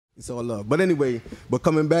It's all love. But anyway, but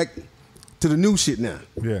coming back to the new shit now.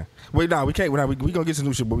 Yeah. Wait, nah, we can't. We gonna get to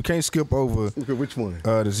new shit, but we can't skip over. Okay, which one?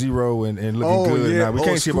 The Zero and looking good. Yeah. Nah, we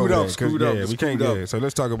can't skip over that. Screwed up. Yeah, we can't. Yeah. So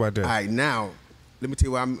let's talk about that. All right, now let me tell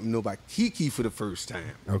you what I know about Keke for the first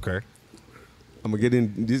time. Okay. I'm gonna get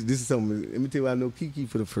in. This is something. Let me tell you what I know Keke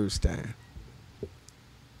for the first time.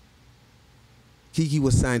 Keke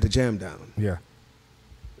was signed to Jam Down. Yeah.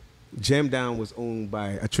 Jam Down was owned by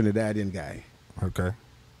a Trinidadian guy. Okay.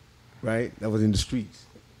 Right? That was in the streets.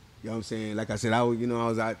 You know what I'm saying? Like I said, I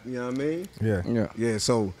was out, you know what I mean? Yeah. Yeah,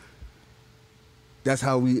 so that's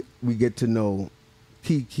how we get to know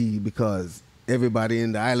Keke, because everybody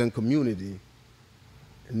in the island community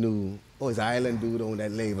knew, he's an island dude on that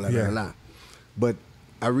label, blah. But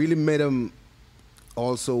I really met him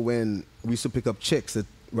also when we used to pick up checks at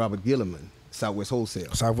Robert Gilliman, Southwest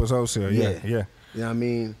Wholesale. Southwest Wholesale, yeah. You know what I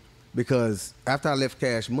mean? Because after I left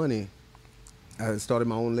Cash Money, I started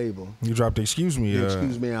my own label. You dropped the Excuse Me. The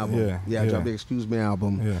Excuse Me album. I dropped the Excuse Me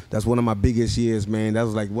album. Yeah. That's one of my biggest years, man. That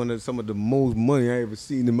was like some of the most money I ever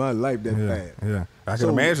seen in my life that fast. Yeah. I can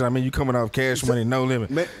imagine. I mean, you coming off Cash Money, No Limit.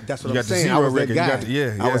 Man, that's what you I'm got saying. The I Zero was that record. guy.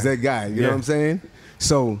 You got I was that guy. You know what I'm saying?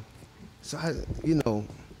 So I,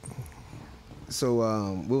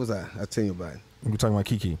 what was I? I'll tell you about it. We're talking about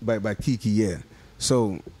Keke. By Keke, yeah.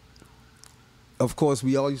 So, of course,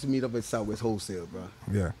 we all used to meet up at Southwest Wholesale, bro.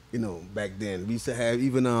 Yeah. You know, back then. We used to have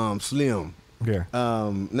even Slim. Yeah.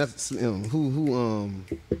 Not Slim. Who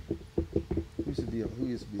used to be up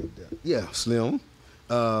there? Yeah, Slim.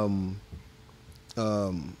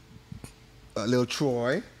 Lil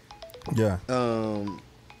Troy. Yeah.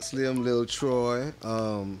 Slim, Lil Troy.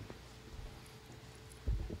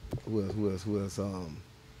 Who else?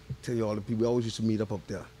 Tell you all the people. We always used to meet up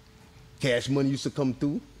there. Cash Money used to come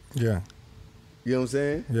through. Yeah. You know what I'm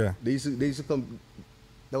saying? Yeah. They used to come.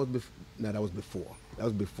 That was before.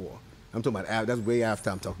 I'm talking about that's way after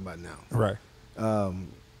I'm talking about now. Right.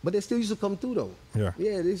 But they still used to come through though. Yeah.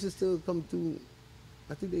 Yeah, they used to still come through.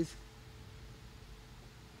 I think they.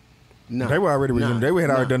 Nah, they were already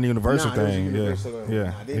already done the Universal thing. They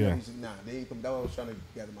Yeah. ain't come. That was I was trying to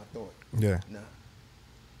gather my thought. Yeah. Nah.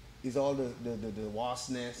 It's all the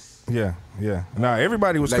Wasp Nest. Yeah. Nah,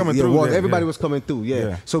 everybody was coming through. through. Everybody was coming through.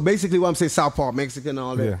 Yeah. So basically, what I'm saying, South Park, Mexican,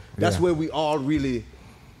 all that. That's where we all really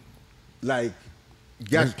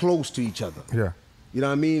got close to each other. Yeah. You know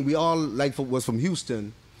what I mean? We all was from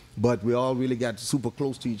Houston, but we all really got super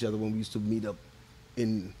close to each other when we used to meet up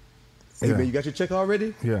in. Hey man, you got your check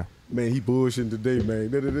already? Yeah. Man, he bullshitting today, man.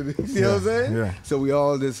 You see what I'm saying? Yeah. So we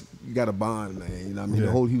all just got a bond, man. You know what I mean?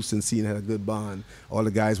 The whole Houston scene had a good bond. All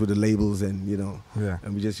the guys with the labels and,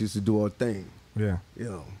 and we just used to do our thing. Yeah.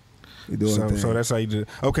 You know. We do our thing. So that's how you did it.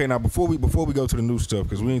 Okay, now before we go to the new stuff,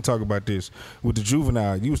 because we ain't talk about this, with the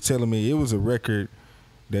Juvenile, you was telling me it was a record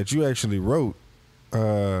that you actually wrote,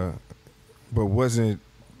 but wasn't.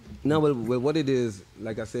 No, but what it is,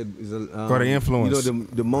 like I said, is or the influence. You know,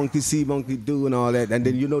 the monkey see, monkey do, and all that, and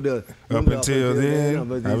then up until then,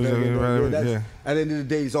 at the end of the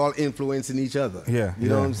day, it's all influencing each other. Yeah, you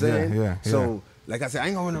know what I'm saying? Yeah. So, like I said, I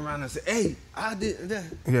ain't gonna run around and say, "Hey, I did that."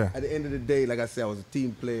 Yeah. At the end of the day, like I said, I was a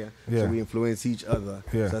team player, so we influence each other.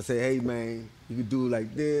 Yeah. So I say, "Hey, man, you could do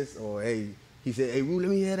like this," or "Hey," he said, "Hey, Roo, let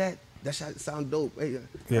me hear that. That sound dope. Hey,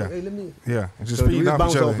 hey, let me." Yeah, just so feeding off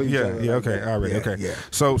each other. Yeah, Okay, all right, okay. Yeah.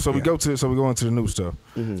 So we go into the new stuff.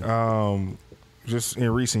 Mm-hmm. Just in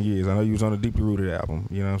recent years, I know you was on the Deeply Rooted album.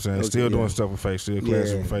 You know what I'm saying? Still doing stuff with Face, still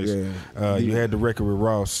classic with Face. Yeah. You had the record with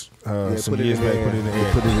Ross some years back. Put it in the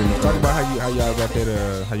air. Talk about how y'all got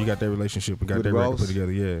that. How you got that relationship and got with that Ross? Record put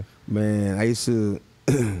together. Yeah. Man, I used to.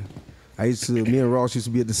 Me and Ross used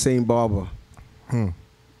to be at the same barber. In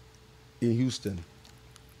Houston.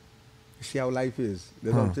 See how life is.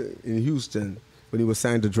 In Houston, when he was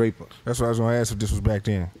signed to Draper. That's what I was going to ask if this was back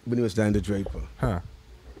then. When he was signed to Draper. Huh.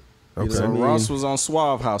 Okay. So Ross was on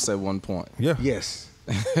Suave House at one point. Yeah. Yes.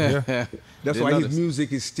 Yeah. That's why his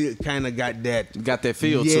music is still kind of got that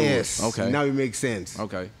feel to it. Yes. Okay. Now it makes sense.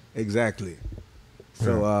 Okay. Exactly.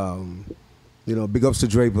 So, big ups to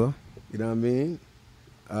Draper. You know what I mean?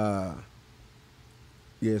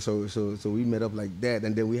 So we met up like that,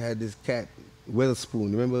 and then we had this cat,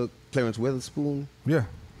 Weatherspoon. Remember Clarence Weatherspoon? Yeah.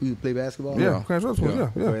 Who play basketball? Yeah, Clarence Weatherspoon,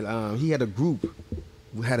 yeah. Well, he had a group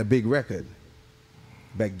who had a big record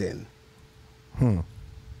back then.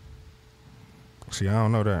 See, I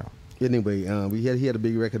don't know that. Anyway, he had a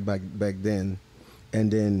big record back then, and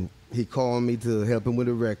then he called me to help him with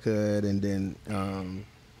the record, and then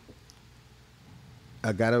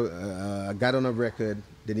I got on a record.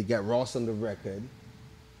 Then he got Ross on the record,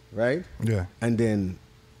 right? Yeah. And then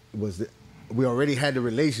we already had the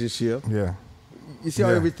relationship. Yeah. you see how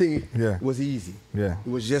everything was easy. Yeah. It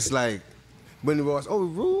was just like when it was,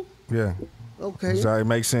 Rue? Yeah. Okay. So it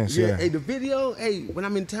makes sense, yeah. Hey, the video, when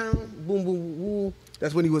I'm in town, boom, boom, boom.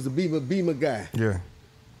 That's when he was the Beamer guy. Yeah.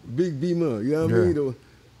 Big Beamer, you know what I mean?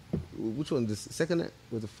 Which one? The second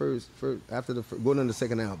was the first after the first, going on the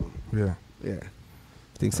second album. Yeah. Yeah.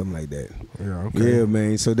 I think something like that. Yeah, okay. Yeah,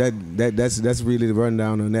 man. So that's really the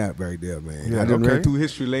rundown on that right there, man. Yeah, I done ran through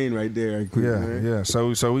history lane right there. Right quick, man. Yeah.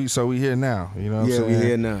 So we here now. You know what I'm saying? Yeah, we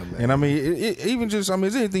here now, man. And I mean, even just, I mean,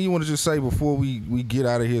 is there anything you want to just say before we get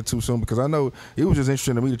out of here too soon? Because I know it was just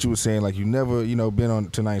interesting to me that you were saying like you never, been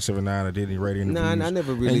on to 979 or did any radio interviews. Nah, I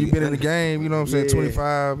never really. And you've been in the game, you know what I'm saying,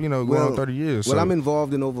 25, going on 30 years. Well, so. I'm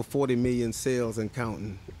involved in over 40 million sales and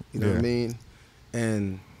counting. You know what I mean?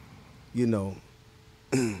 And,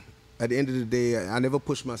 at the end of the day, I never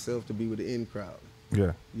push myself to be with the in crowd.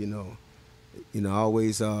 Yeah. I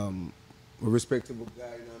always a respectable guy,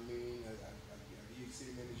 you know what I mean? I give the same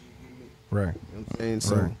energy you give me. Right. You know what I'm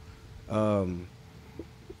saying? So,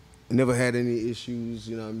 never had any issues,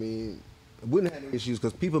 you know what I mean? I wouldn't have any issues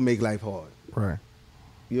because people make life hard. Right.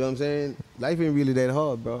 You know what I'm saying? Life ain't really that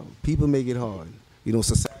hard, bro. People make it hard.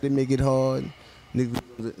 Society make it hard.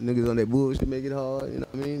 Niggas on that bullshit make it hard, you know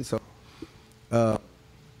what I mean?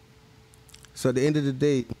 So at the end of the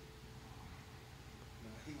day,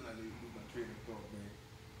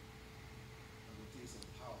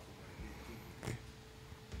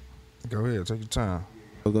 go ahead, take your time.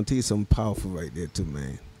 I'm gonna tell you something powerful right there too,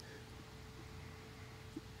 man.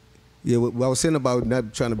 Yeah, what I was saying about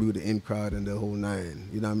not trying to be with the in crowd and the whole nine,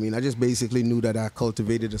 you know what I mean? I just basically knew that I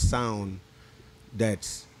cultivated a sound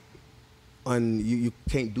that's you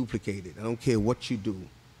can't duplicate it. I don't care what you do.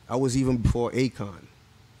 I was even before Akon.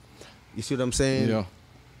 You see what I'm saying? Yeah.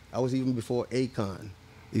 I was even before Akon.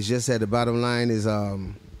 It's just that the bottom line is I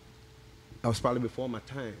was probably before my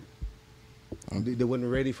time. They weren't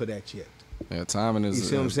ready for that yet. Yeah, timing is... You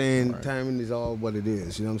see what I'm saying? Right. Timing is all what it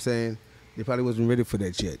is. You know what I'm saying? They probably wasn't ready for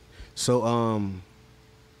that yet. So,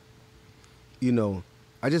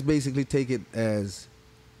 I just basically take it as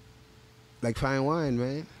like fine wine,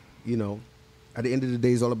 man. At the end of the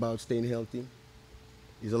day, it's all about staying healthy.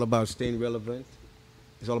 It's all about staying relevant.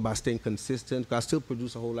 It's all about staying consistent. I still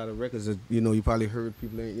produce a whole lot of records that, you probably heard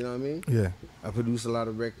people, you know what I mean? Yeah. I produce a lot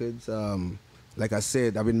of records. Like I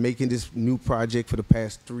said, I've been making this new project for the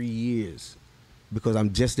past 3 years because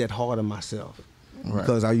I'm just that hard on myself. Right.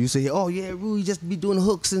 Because I used to hear, Rue, you just be doing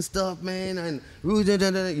hooks and stuff, man. And Rue,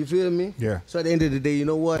 you feel me? Yeah. So at the end of the day, you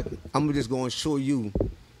know what? I'm just going to show you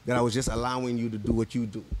that I was just allowing you to do what you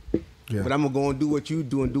do. Yeah. But I'm going to go and do what you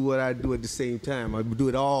do and do what I do at the same time. I do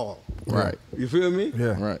it all. Right. You feel me?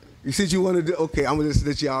 Yeah. Right. You said you want to do, okay, I'm going to just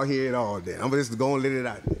let y'all hear it all then. I'm going to just go and let it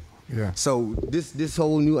out there. Yeah. So this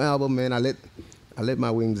whole new album, man, I let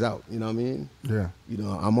my wings out. You know what I mean? Yeah.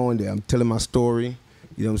 I'm on there. I'm telling my story.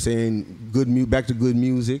 You know what I'm saying? Back to good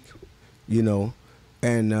music.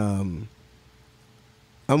 And I'm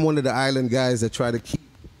one of the island guys that try to keep.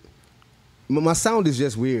 My sound is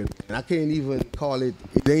just weird. I can't even call it.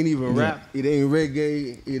 It ain't even rap. It ain't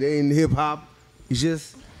reggae. It ain't hip hop. It's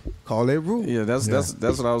just call it Rue. Yeah, that's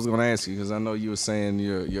what I was gonna ask you, because I know you were saying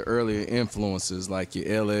your earlier influences like your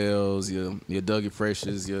LLs, your Dougie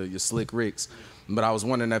Freshes, your Slick Ricks. But I was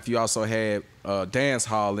wondering if you also had dance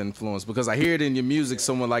hall influence, because I hear it in your music,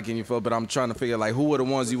 someone like in your flow. But I'm trying to figure like who were the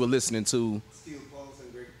ones you were listening to. Steel Pulse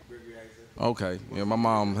and Gregory Isaac. Okay, yeah, my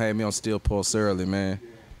mom had me on Steel Pulse early, man.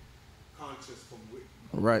 Conscious from Whitney.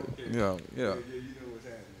 Right. Okay. Yeah. You know what's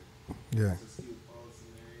happening. Yeah. Steel Pulse,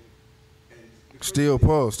 man. Steel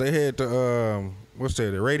Pulse. They had the what's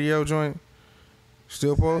that? The radio joint.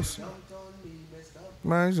 Steel Pulse.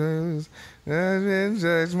 My shoes,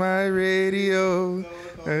 that's my radio.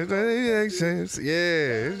 Yeah.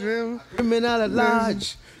 Criminal at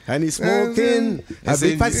large. And he's smoking a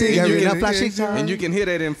big fat cigarette in a plastic jar. And you can hear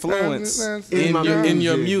that influence In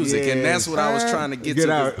your music, yes. and that's what I was trying to get Get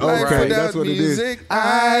to. out. Life Okay, without that's what it is. music,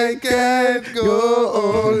 I can't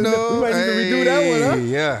go on. No, We might need to redo that one, huh?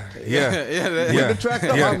 Yeah. Put the track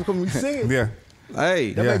up. I'm going to sing it. Yeah.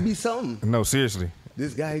 Hey, That might be something. No, seriously.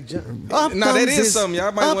 This guy jumped. no, that is something.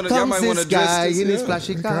 Y'all might want to address guy this. in his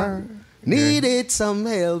flashy car. Needed some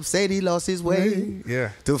help. Said he lost his way. Yeah.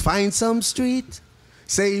 To find some street.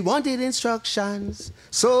 Say he wanted instructions.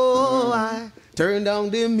 So I turned down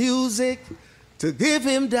the music to give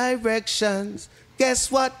him directions.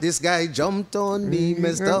 Guess what? This guy jumped on me,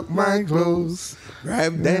 messed up my clothes,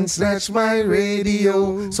 grabbed and snatched my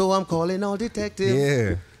radio. So I'm calling all detectives.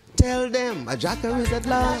 Yeah. Tell them a jacker is at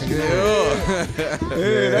large. Yeah.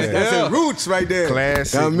 That's the roots right there.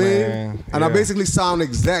 Classic, You know what I mean? man. And I Yeah. basically sound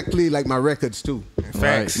exactly like my records too.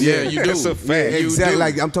 facts. Right. Yeah, you do. It's a fact. Yeah, exactly.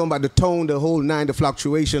 Like I'm talking about the tone, the whole nine, the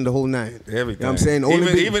fluctuation, the whole nine. Everything. You know what I'm saying?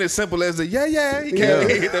 Even as simple as the you can't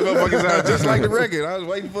hit that motherfucker sound just like the record. I was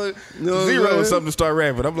waiting for zero or something to start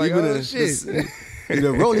rapping. I'm like, oh shit.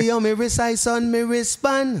 The rollie on me wrist, ice on me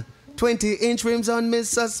wristband. 20-inch rims on me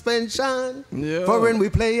suspension. Yeah. Foreign we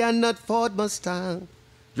play and not Ford Mustang.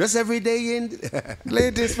 Dress every day in.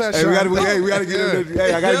 Latest fashion. Hey, we gotta get in there.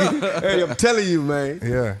 Hey, I gotta get. Hey, I'm telling you, man.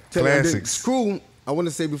 Yeah, classics. Screw. I want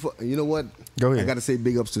to say before. You know what? Go ahead. I gotta say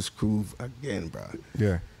big ups to Screw again, bro.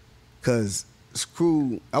 Yeah. Cause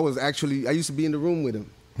Screw, I used to be in the room with him.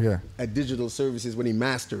 Yeah. At Digital Services when he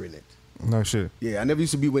mastering it. No shit. Yeah, I never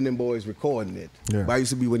used to be when them boys recording it. Yeah. But I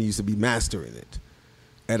used to be when he used to be mastering it.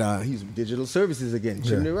 At he's Digital Services again,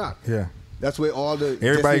 Chimney Rock. Yeah. That's where all the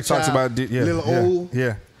everybody talks about Lil O.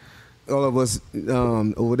 Yeah. All of us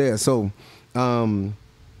over there. So what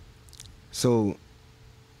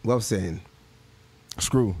I was saying.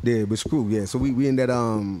 Screw. Yeah, but Screw, yeah. So we in that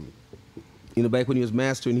back when he was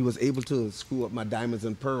mastering, he was able to screw up my diamonds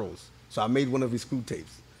and pearls. So I made one of his screw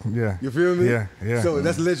tapes. Yeah. You feel me? Yeah, yeah. So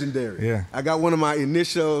that's legendary. Yeah. I got one of my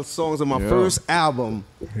initial songs on my first album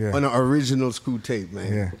on an original screw tape,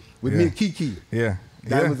 man. Yeah. With me and Keke. Yeah.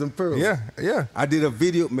 Diamonds and Pearls. Yeah, yeah. I did a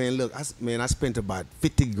video, man. Look, I spent about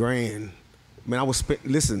 50 grand. Man, I was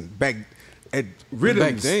listen, back at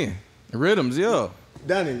Rhythms. Back then. Rhythms, yeah.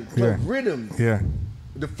 Donnie, Rhythms. Yeah.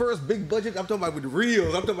 The first big budget, I'm talking about with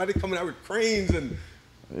reels. I'm talking about they coming out with cranes and.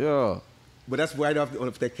 Yeah. But that's right off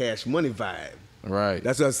that Cash Money vibe. Right.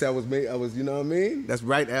 That's what I said. I was, you know what I mean? That's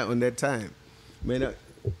right out on that time. Man,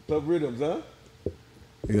 Club Rhythms, huh?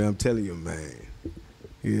 Yeah, I'm telling you, man.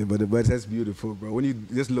 Yeah, but that's beautiful, bro. When you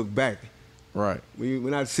just look back. Right.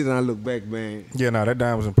 When I sit and I look back, man. Yeah, no, that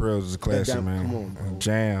Diamonds and Pearls is a classic, man. Come on, bro.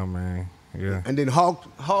 Jam, man. Yeah. And then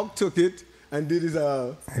Hawk took it and did his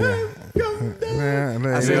I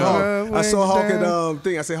saw Hawk at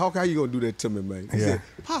thing. I said, Hawk, how you gonna do that to me, man? He said,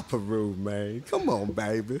 Papa Roo, man. Come on,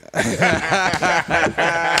 baby.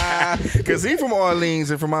 Cause he from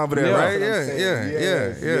Orleans and from over there, right?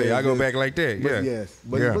 Yeah. Y'all go back like that.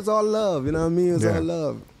 But it was all love, you know what I mean? It was all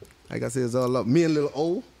love. Like I said, it's all love. Me and Lil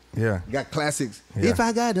O. Yeah. Got classics. Yeah. If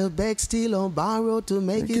I got a bag still on borrow to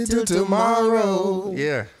make it till tomorrow.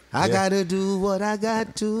 Yeah. I gotta do what I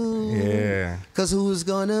got to. Yeah. Cause who's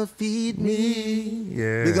gonna feed me?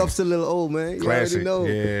 Yeah. Big ups to Lil O, man. You Classic. already know.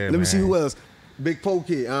 Yeah, Let me see who else. Big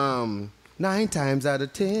Pokey. 9 times out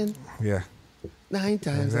of 10. Yeah. 9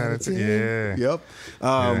 times out of 10. Yeah. Yep.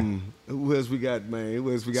 Who else we got, man?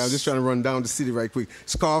 Who else we got? I'm just trying to run down the city right quick.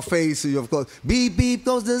 Scarface, of course. Beep, beep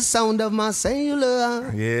goes the sound of my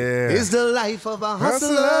cellular. Yeah. It's the life of a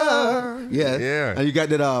hustler. Yeah. Yeah. And you got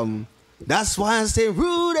that, that's why I stay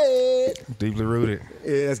rooted. Deeply rooted.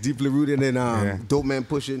 Yeah, that's deeply rooted. And then Dope Man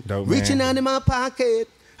pushing. Reaching out in my pocket.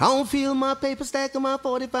 I don't feel my paper stack on my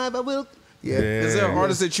 45. I will. Yeah. Is there an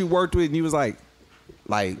artist that you worked with and you was like,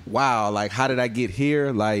 wow, like how did I get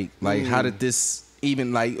here? Like how did this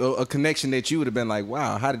even, like a connection that you would have been like,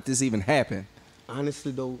 wow, how did this even happen?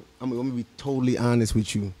 Honestly though, I'm gonna be totally honest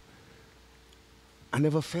with you. I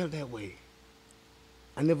never felt that way.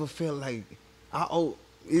 I never felt like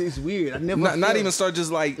it's weird. I never not even start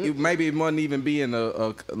just like maybe it wouldn't even be in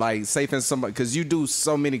a like safe in somebody, because you do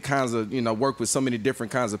so many kinds of work with so many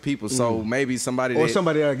different kinds of people. So maybe somebody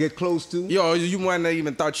somebody that I get close to. You might not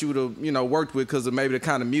even thought you would have worked with because of maybe the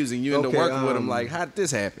kind of music you end up working with them. Like, how did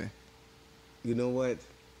this happen? You know what?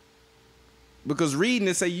 Because reading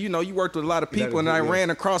it say you worked with a lot of people, and I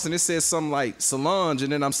ran across and it says something like Solange,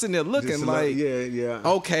 and then I'm sitting there looking like,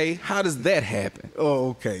 okay, how does that happen? Oh,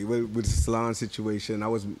 okay. With the Solange situation, I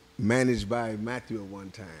was managed by Matthew at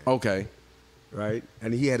one time. Okay, right,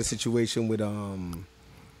 and he had a situation with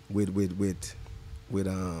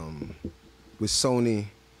Sony.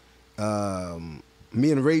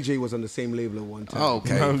 Me and Ray J was on the same label at one time. Oh,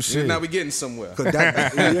 okay. Oh, shit. Now we getting somewhere.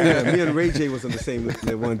 Me and Ray J was on the same label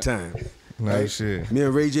at one time. No right? shit. Me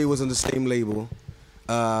and Ray J was on the same label.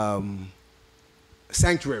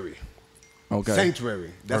 Sanctuary. Okay.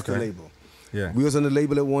 Sanctuary. That's the label. Yeah. We was on the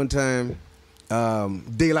label at one time.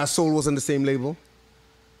 De La Soul was on the same label.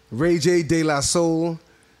 Ray J, De La Soul,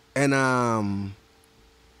 and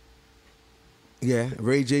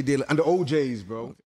Ray J, and the OJs, bro.